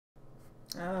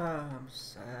Ah, I'm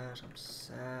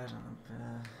sad,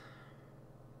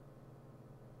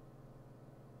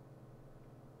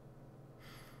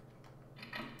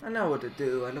 I know what to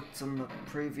do. I looked on the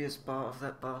previous part of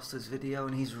that bastard's video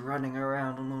and he's running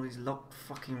around on all these locked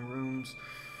fucking rooms.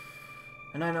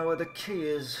 And I know where the key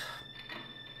is.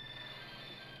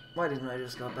 Why didn't I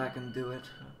just go back and do it?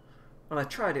 Well, I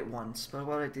tried it once, but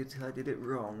what I did it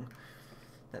wrong.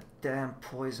 That damn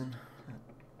poison.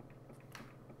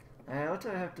 And what do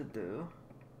I have to do?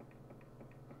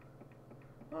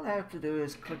 All I have to do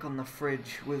is click on the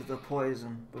fridge with the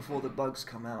poison before the bugs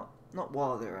come out. Not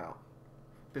while they're out.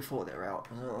 Before they're out.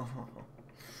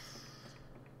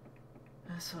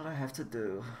 That's what I have to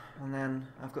do. And then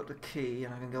I've got the key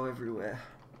and I can go everywhere.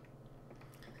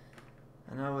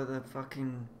 I know where the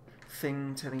fucking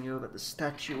thing telling you about the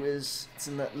statue is. It's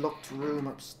in that locked room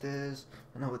upstairs.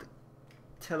 I know where the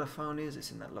telephone is.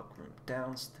 It's in that locked room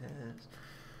downstairs.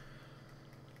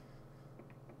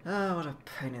 Ah, what a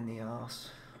pain in the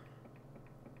arse.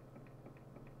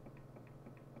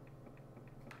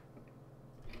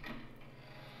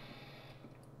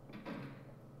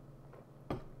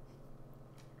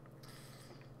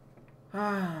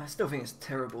 I still think it's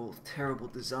terrible, terrible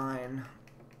design.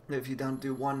 If you don't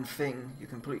do one thing, you're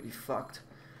completely fucked.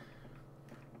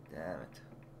 Damn it.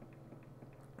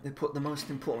 They put the most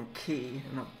important key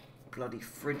in a bloody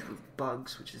fridge with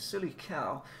bugs, which is silly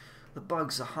cow. The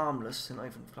bugs are harmless, they're not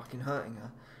even fucking hurting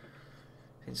her.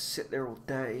 You can sit there all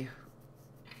day.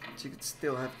 So you could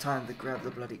still have time to grab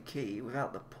the bloody key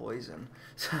without the poison.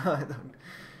 So I don't...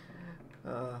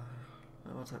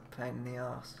 what a pain in the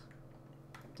ass.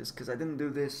 Just because I didn't do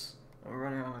this, I'm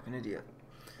running around like an idiot.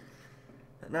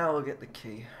 But now I'll get the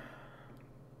key.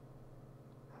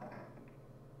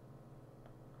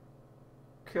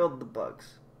 Killed the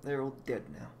bugs. They're all dead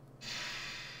now.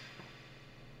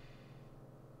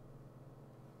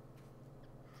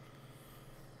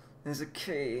 There's a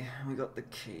key. We got the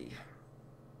key.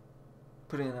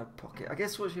 Put it in her pocket. I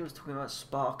guess what she was talking about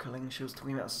sparkling. She was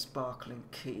talking about a sparkling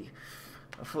key.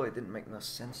 I thought it didn't make no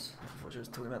sense. I thought she was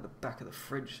talking about the back of the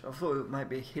fridge. I thought it might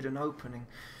be a hidden opening.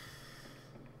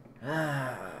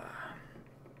 Well,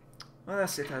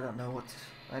 that's it. I don't know what...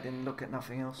 I didn't look at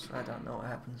nothing else. I don't know what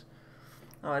happens.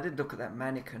 Oh, I did look at that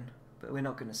mannequin, but we're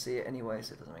not going to see it anyway,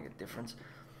 so it doesn't make a difference.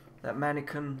 That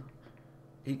mannequin,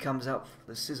 he comes out,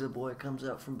 the scissor boy comes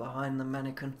out from behind the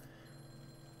mannequin,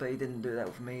 but he didn't do that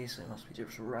with me, so it must be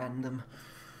just random.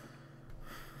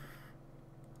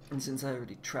 And since I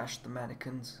already trashed the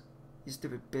mannequins, you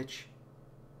stupid bitch.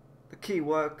 The key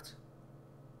worked.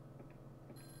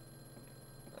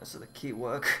 So the key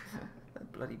worked.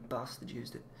 That bloody bastard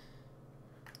used it.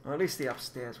 Or at least the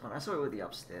upstairs one. I saw it with the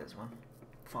upstairs one.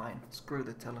 Fine, screw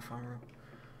the telephone room.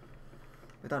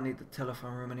 We don't need the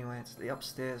telephone room anyway, it's the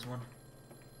upstairs one.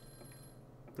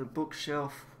 The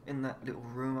bookshelf in that little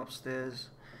room upstairs.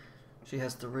 She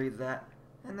has to read that.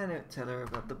 And then it'll tell her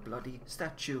about the bloody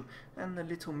statue. And the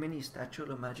little mini statue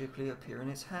will magically appear in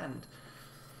its hand.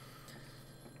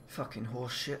 Fucking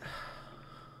horse shit.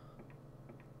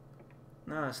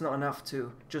 No, it's not enough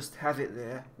to just have it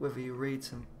there, whether you read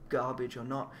some garbage or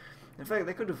not. In fact,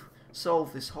 they could have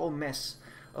solved this whole mess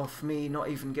of me not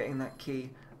even getting that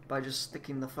key by just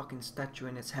sticking the fucking statue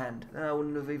in its hand. Then I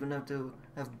wouldn't have even had to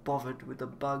have bothered with the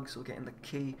bugs or getting the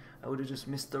key. I would have just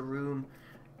missed the room.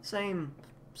 Same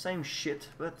shit,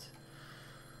 but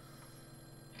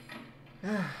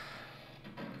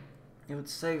it would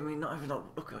save me not even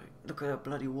look at a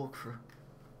bloody walkthrough.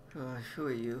 Who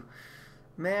are you?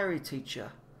 Mary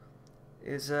teacher.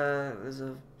 Is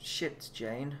a shit,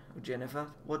 Jane or Jennifer.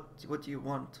 What do you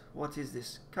want? What is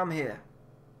this? Come here.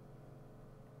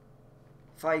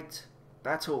 Fight.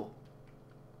 Battle.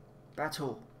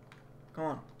 Battle. Come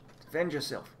on. Defend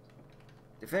yourself.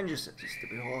 Defend yourself, you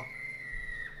stupid whore.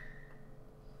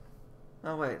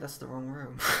 Oh wait, that's the wrong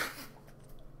room.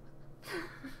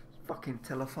 Fucking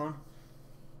telephone.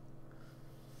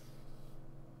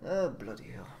 Oh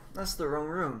bloody hell. That's the wrong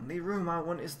room. The room I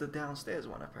want is the downstairs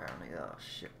one apparently. Oh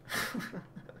shit.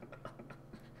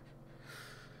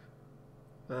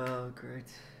 Oh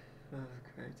great. Oh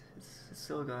great. It's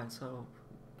still going so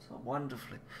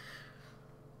wonderfully.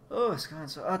 Oh, it's going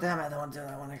so... Oh damn it, I don't want to do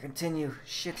that. I want to continue.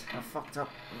 Shit, I fucked up.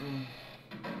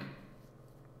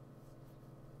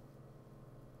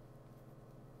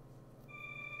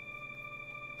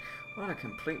 What a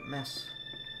complete mess.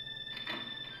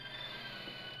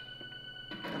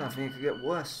 I don't think it could get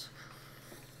worse.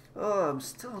 Oh, I'm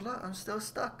still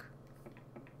stuck.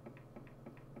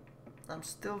 I'm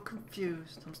still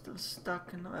confused. I'm still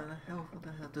stuck and not know what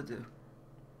the hell to do.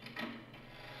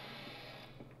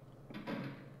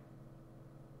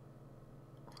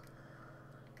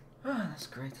 That's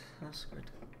great. That's good.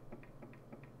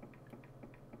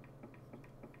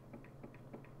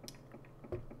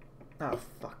 Oh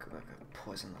fuck! I got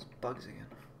poison those bugs again.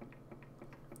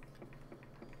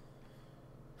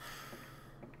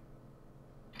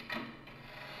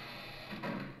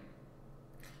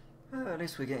 At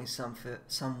least we're getting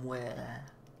somewhere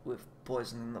with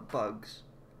poisoning the bugs.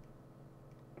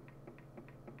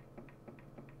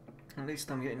 At least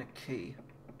I'm getting a key.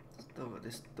 Still got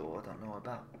this door I don't know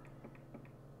about.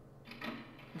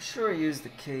 I'm sure I used the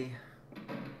key.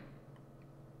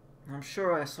 I'm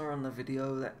sure I saw on the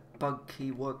video that bug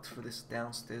key worked for this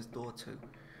downstairs door too.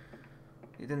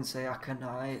 It didn't say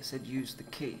Akanai, it said use the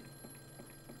key.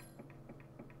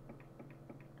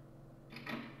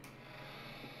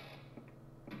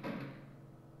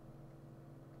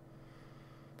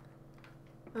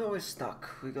 Oh, we're stuck.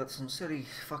 We got some silly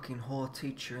fucking whore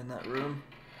teacher in that room.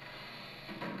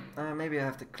 Maybe I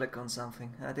have to click on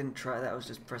something. I didn't try that, I was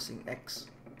just pressing X.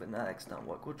 But no, X don't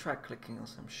work. We'll try clicking on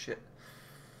some shit.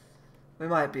 We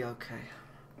might be okay.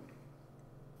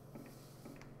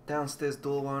 Downstairs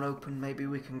door won't open. Maybe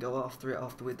we can go after it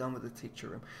after we're done with the teacher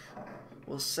room.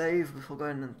 We'll save before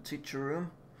going in the teacher room.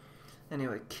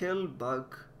 Anyway, kill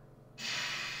bug.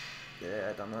 Yeah,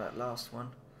 I don't know that last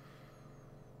one.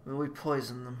 Well, we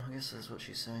poison them. I guess that's what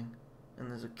she's saying.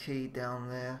 And there's a key down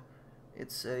there.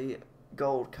 It's a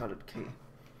gold-coloured key.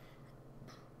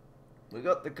 We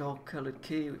got the gold-coloured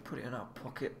key. We put it in our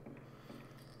pocket.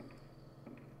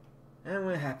 And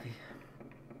we're happy.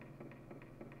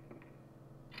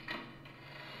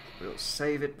 We'll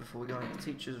save it before we go into the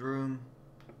teacher's room.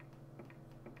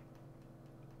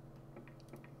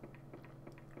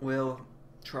 We'll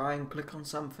try and click on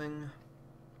something.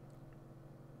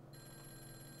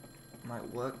 Might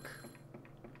work.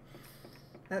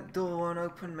 That door won't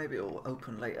open. Maybe it will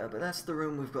open later, but that's the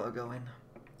room we've got to go in.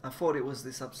 I thought it was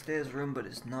this upstairs room, but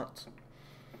it's not.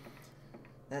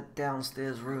 That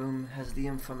downstairs room has the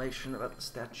information about the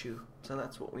statue, so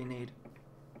that's what we need.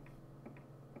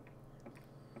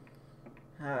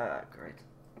 Ah, great.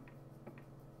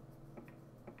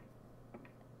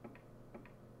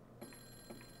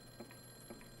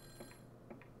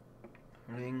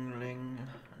 Ling, ling,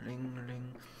 ling,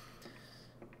 ling.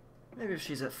 Maybe if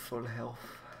she's at full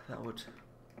health, that would...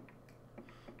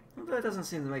 Although it doesn't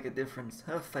seem to make a difference.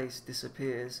 Her face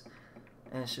disappears,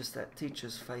 and it's just that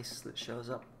teacher's face that shows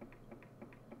up.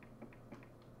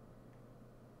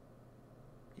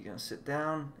 You're gonna sit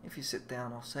down. If you sit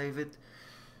down, I'll save it.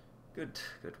 Good,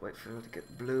 good. Wait for her to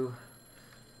get blue.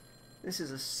 This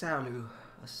is a salu.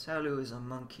 A salu is a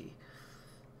monkey.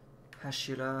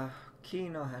 Hashira,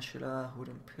 kino hashira,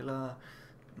 wooden pillar,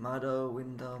 mado,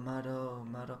 window, mado,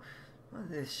 mado. What is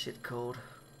this shit called?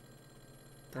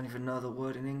 Don't even know the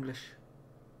word in English.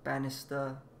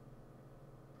 Banister.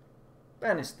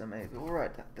 Banister, maybe. We'll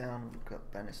write that down. We'll look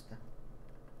up banister.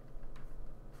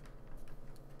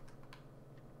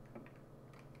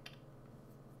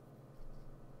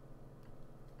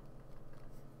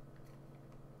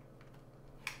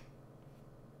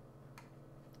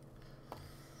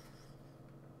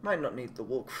 Might not need the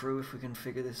walkthrough if we can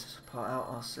figure this part out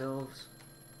ourselves.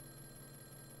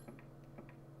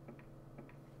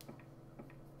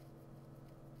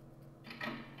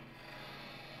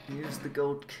 Use the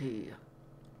gold key.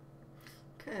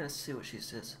 Okay, let's see what she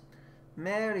says.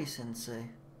 Mary Sensei.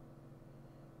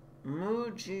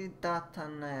 Muji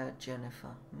datanaya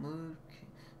Jennifer. Muji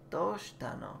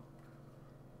doshitano.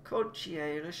 Kochi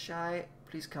irashai.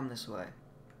 Please come this way.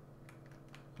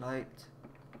 Light.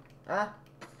 Ah?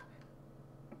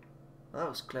 That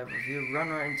was clever of you. Run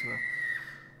right into her.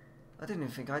 I didn't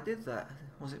even think I did that.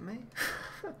 Was it me?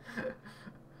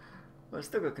 Well, I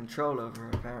still got control over her,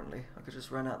 apparently. I could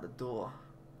just run out the door.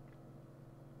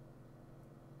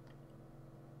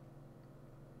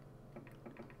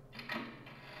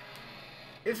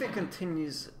 If it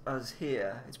continues us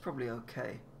here, it's probably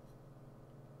okay.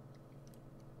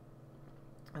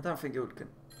 I don't think it would...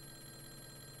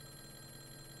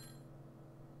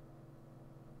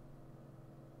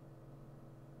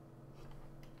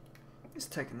 It's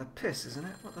taking the piss, isn't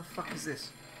it? What the fuck is this?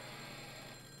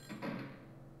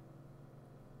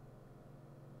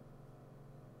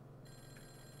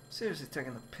 Seriously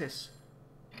taking the piss.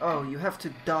 Oh, you have to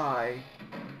die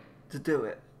to do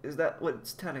it. Is that what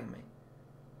it's telling me?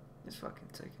 It's fucking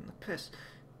taking the piss.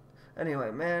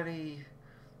 Anyway, Mary...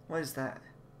 What is that?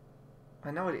 I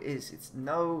know what it is. It's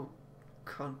no...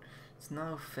 It's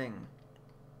no thing.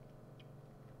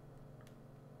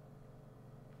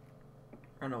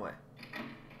 Run away.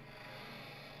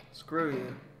 Screw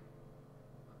you.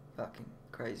 Fucking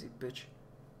crazy bitch.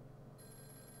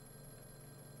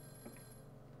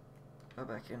 Go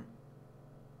back in.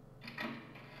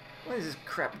 What is this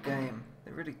crap game?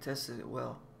 They really tested it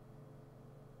well.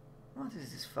 What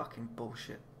is this fucking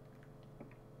bullshit?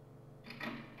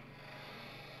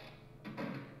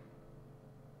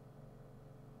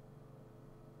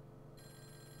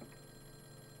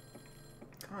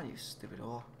 Come on, you stupid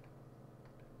whore.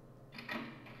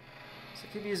 So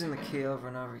keep using the key over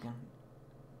and over again.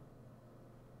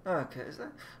 Okay, is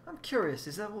that... I'm curious,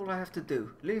 is that all I have to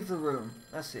do? Leave the room,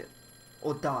 that's it.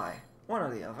 Or die. One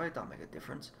or the other, it don't make a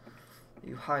difference. Are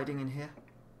you hiding in here?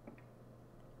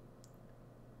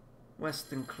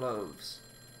 Western clothes.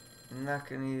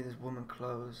 Nakani's woman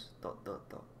clothes. ...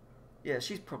 Yeah,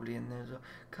 she's probably in there as well.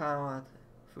 Kawad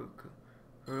Fuku.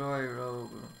 Roi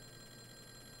Rogu.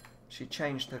 She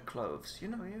changed her clothes. You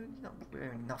know, you're not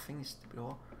wearing nothing, you stupid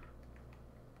whore.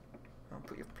 Don't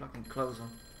put your fucking clothes on.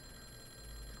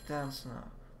 Dance now.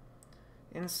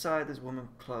 Inside there's woman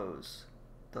clothes. ...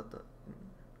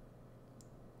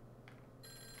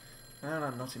 And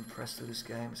I'm not impressed with this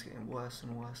game. It's getting worse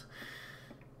and worse.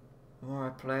 The more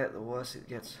I play it, the worse it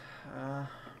gets.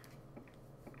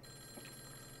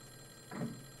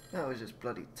 That was just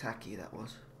bloody tacky, that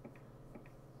was.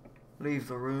 Leave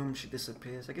the room, she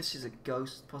disappears. I guess she's a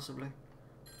ghost, possibly.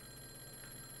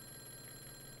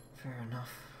 Fair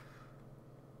enough.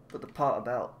 But the part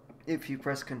about if you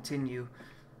press continue,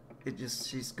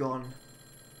 she's gone.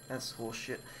 That's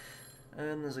horseshit.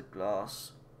 And there's a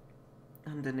glass.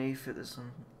 Underneath it, there's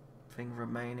something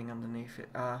remaining underneath it.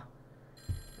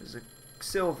 There's a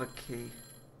silver key.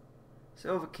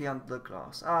 Silver key under the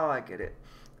glass. Oh, I get it.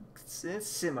 It's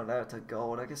similar to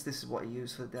gold. I guess this is what you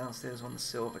use for the downstairs one, the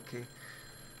silver key.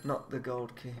 Not the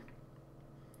gold key.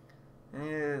 And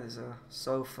here, there's a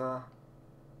sofa.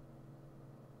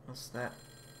 What's that?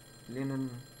 Linen.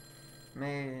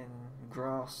 Man,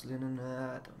 grass, linen,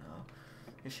 I don't know.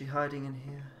 Is she hiding in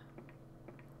here?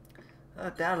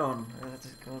 Dallon, that's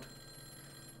it called.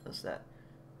 What's that?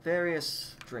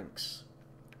 Various drinks.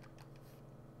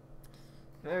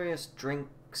 Various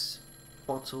drinks,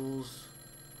 bottles,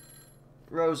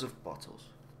 rows of bottles.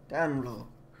 Danlo.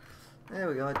 There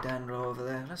we go, Danlo over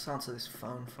there. Let's answer this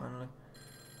phone finally.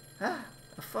 Ah,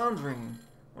 a phone's ringing.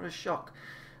 What a shock.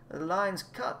 The line's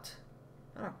cut.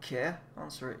 I don't care.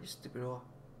 Answer it, you stupid whore.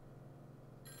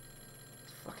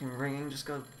 It's fucking ringing. Just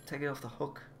go take it off the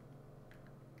hook.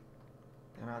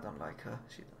 I don't like her.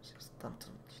 She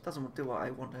doesn't do what I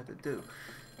want her to do.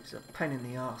 She's a pain in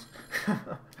the ass.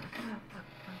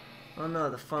 Oh no,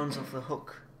 the phone's off the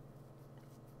hook.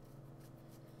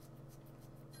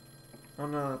 Oh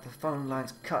no, the phone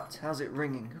line's cut. How's it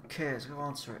ringing? Who cares? Go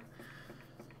answer it.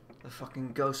 The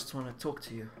fucking ghosts want to talk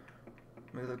to you.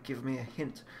 Maybe they'll give me a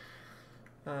hint.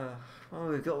 Well,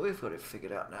 we've got it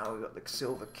figured out now. We've got the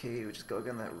silver key. We just gotta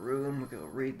go in that room. We've got to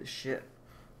read the shit.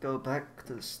 Go back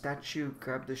to the statue,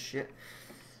 grab the shit.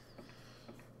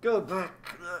 Go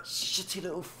back to that shitty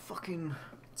little fucking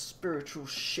spiritual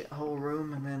shithole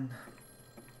room, and then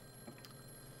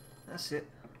that's it.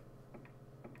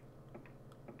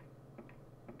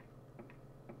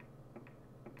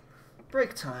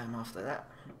 Break time after that.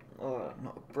 Or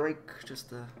not a break,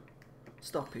 just a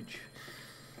stoppage.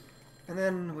 And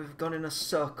then we've gone in a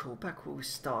circle, back where we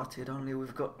started, only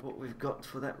we've got what we've got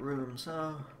for that room,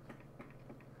 so...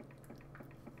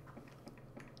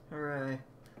 Hooray.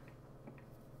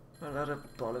 A lot of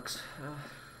bollocks.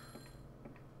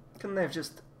 Couldn't they have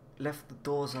just left the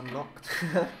doors unlocked?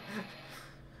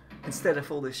 Instead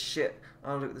of all this shit.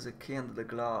 Oh look, there's a key under the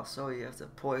glass. Oh, you have to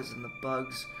poison the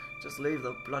bugs. Just leave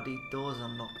the bloody doors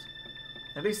unlocked.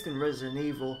 At least in Resident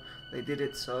Evil, they did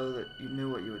it so that you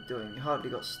knew what you were doing. You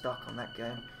hardly got stuck on that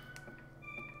game.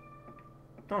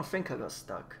 I don't think I got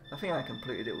stuck. I think I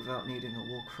completed it without needing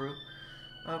a walkthrough.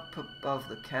 Up above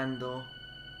the candle,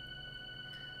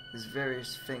 there's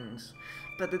various things.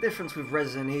 But the difference with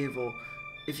Resident Evil,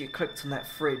 if you clicked on that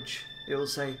fridge, it will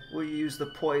say, will you use the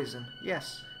poison?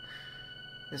 Yes.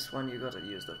 This one you gotta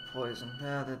use the poison.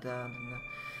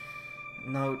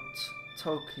 Note,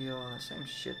 Tokyo, the same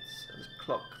shit as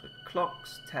clock. The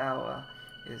clock's tower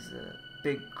is a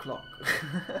big clock.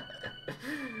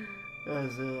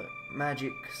 There's a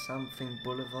Magic something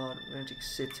Boulevard, Magic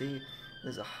City.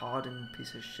 There's a hardened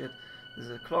piece of shit.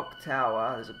 There's a clock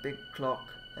tower, there's a big clock,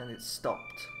 and it's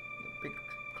stopped. The big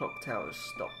clock tower is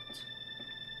stopped.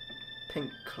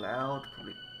 Pink cloud,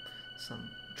 probably some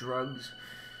drugs.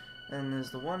 And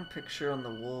there's the one picture on the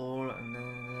wall, and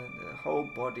then the whole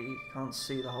body. You can't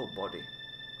see the whole body.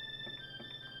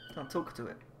 Can't talk to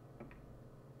it.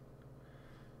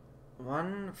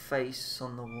 One face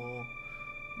on the wall.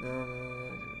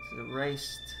 It's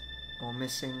erased or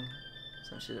missing.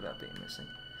 Some shit about being missing.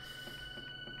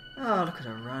 Oh, look at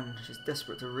her run. She's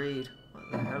desperate to read. What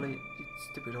the hell are you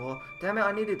stupid whore? Damn it,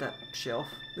 I needed that shelf.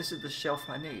 This is the shelf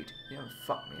I need. You haven't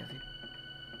fucked me, have you?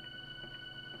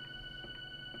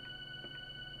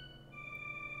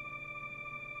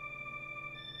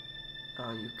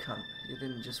 Oh, you cunt. You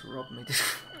didn't just rob me, did you?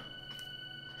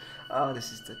 Oh,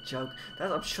 this is the joke.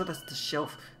 I'm sure that's the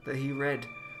shelf that he read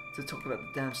to talk about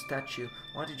the damn statue.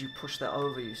 Why did you push that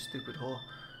over, you stupid whore?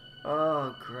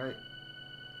 Oh, great.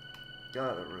 Get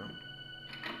out of the room.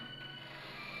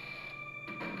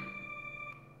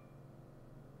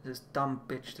 This dumb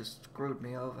bitch just screwed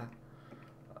me over.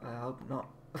 I hope not.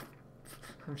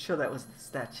 I'm sure that was the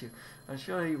statue. I'm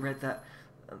sure he read that.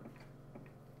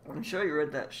 I'm sure he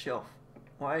read that shelf.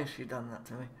 Why has she done that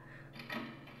to me?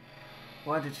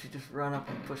 Why did she just run up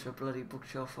and push a bloody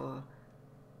bookshelf over?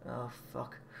 Oh,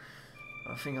 fuck.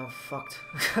 I think I'm fucked.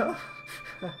 I'm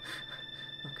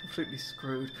completely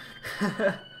screwed.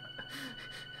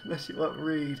 Unless you won't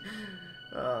read.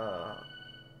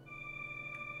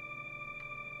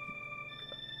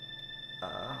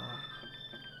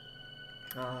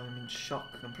 I'm in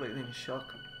shock, completely in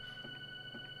shock.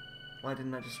 Why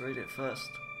didn't I just read it first?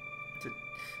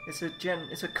 It's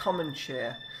a common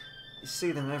chair. You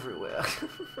see them everywhere.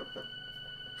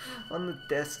 On the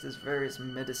desk there's various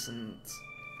medicines.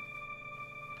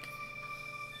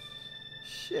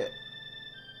 Shit.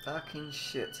 Fucking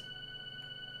shit.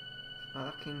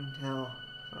 Fucking hell.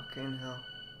 Fucking hell.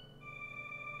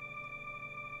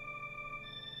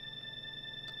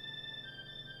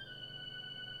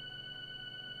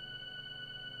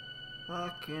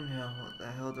 Fucking hell, what the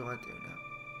hell do I do now?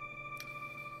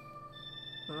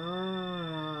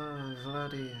 Oh,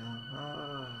 bloody hell.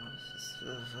 Oh,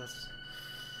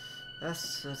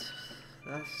 that's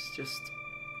just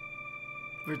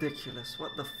ridiculous.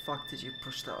 What the fuck did you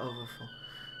push that over for?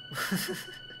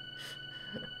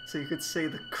 So you could see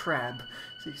the crab.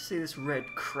 So you see this red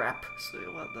crap. So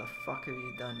what the fuck have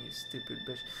you done, you stupid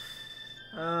bitch?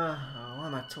 Why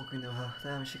am I talking to her?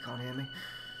 Damn, she can't hear me.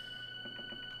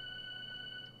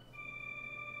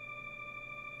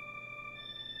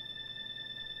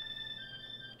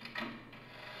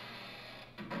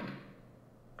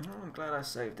 I'm glad I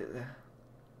saved it there.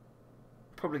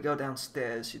 Probably go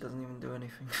downstairs, she doesn't even do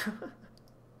anything.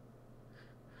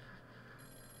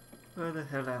 Where the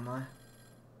hell am I?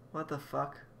 What the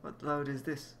fuck? What load is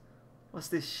this? What's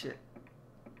this shit?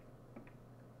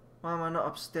 Why am I not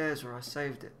upstairs where I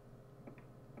saved it?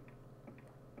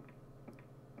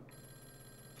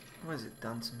 What has it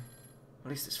done to me? At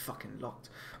least it's fucking locked.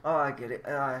 Oh, I get it.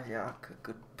 Yeah,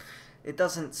 good. It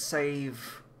doesn't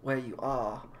save where you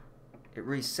are. It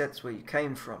resets where you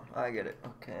came from. I get it.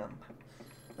 Okay,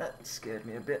 that scared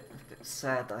me a bit. A bit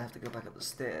sad that I have to go back up the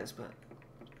stairs, but...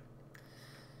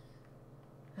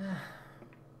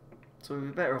 So we'd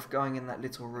be better off going in that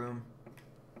little room.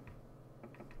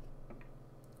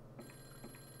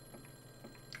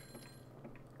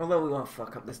 Although we won't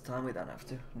fuck up this time, we don't have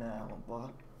to. Nah, I won't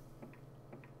bother.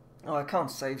 Oh, I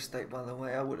can't save state, by the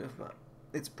way. I would have, but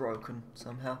it's broken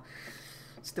somehow.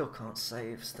 Still can't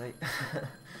save state.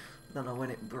 Don't know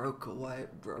when it broke or why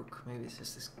it broke. Maybe it's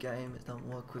just this game it don't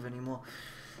work with anymore.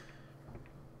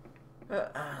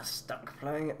 Stuck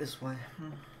playing it this way.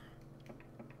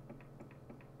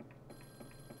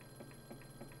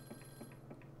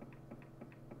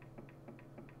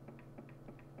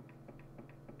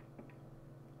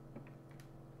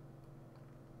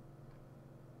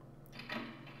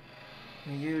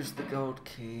 We use the gold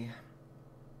key.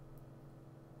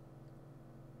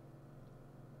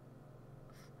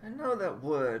 I know that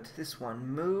word, this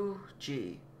one,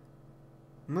 Muji.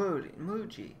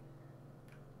 Muji.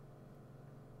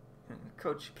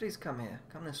 Coach, please come here.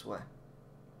 Come this way.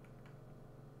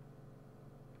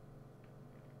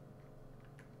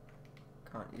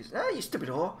 Can't use... Ah, you stupid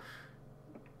whore!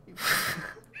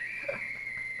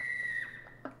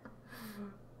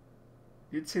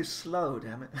 You're too slow,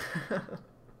 damn it.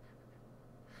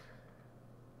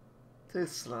 Too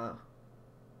slow.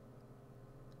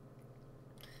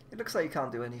 It looks like you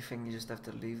can't do anything, you just have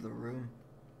to leave the room.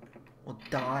 Or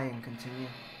die and continue.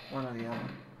 One or the other.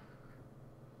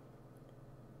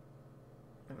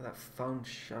 Maybe that phone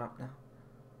shut up now.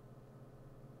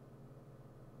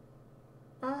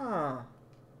 Ah.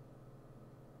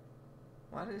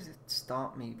 Why does it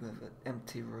start me with an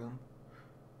empty room?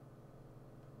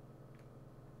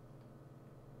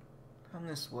 Come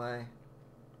this way.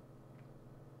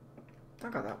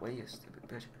 Don't go that way, you stupid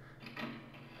bitch.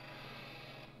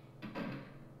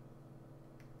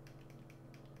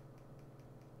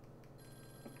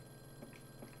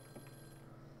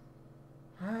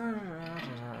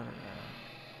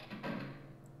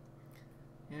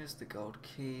 Here's the gold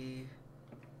key.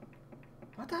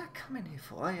 What did I come in here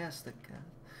for? Oh yes, the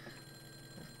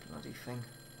bloody thing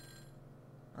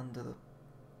under the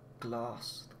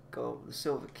glass. The gold, the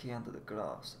silver key under the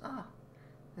glass. Ah,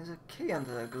 there's a key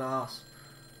under the glass.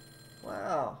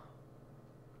 Wow,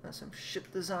 that's some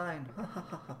shit design.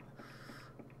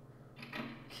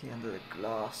 Key under the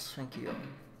glass. Thank you, you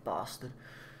bastard,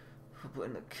 for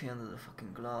putting the key under the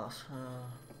fucking glass.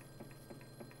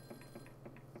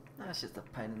 That's just a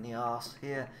pain in the ass.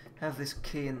 Here, have this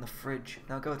key in the fridge.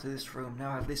 Now go to this room. Now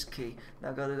have this key.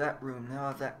 Now go to that room. Now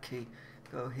have that key.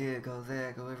 Go here, go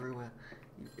there, go everywhere.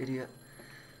 You idiot.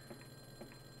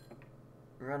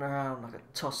 Run around like a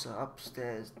tosser,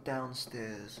 upstairs,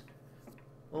 downstairs,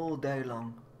 all day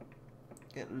long.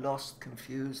 Get lost,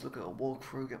 confused, look at a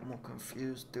walkthrough, get more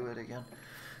confused, do it again.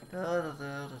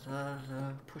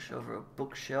 Push over a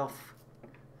bookshelf.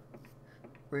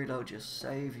 Reload your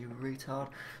save, you retard.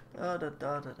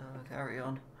 Carry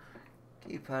on.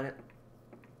 Keep at it.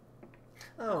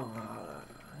 Oh,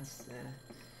 that's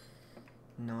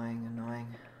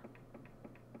annoying.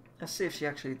 Let's see if she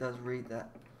actually does read that.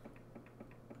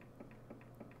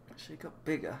 She got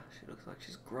bigger. She looks like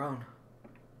she's grown.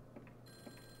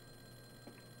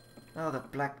 Oh, the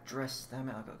black dress. Damn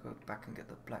it, I gotta go back and get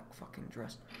the black fucking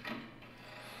dress.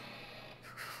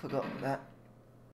 Forgot that.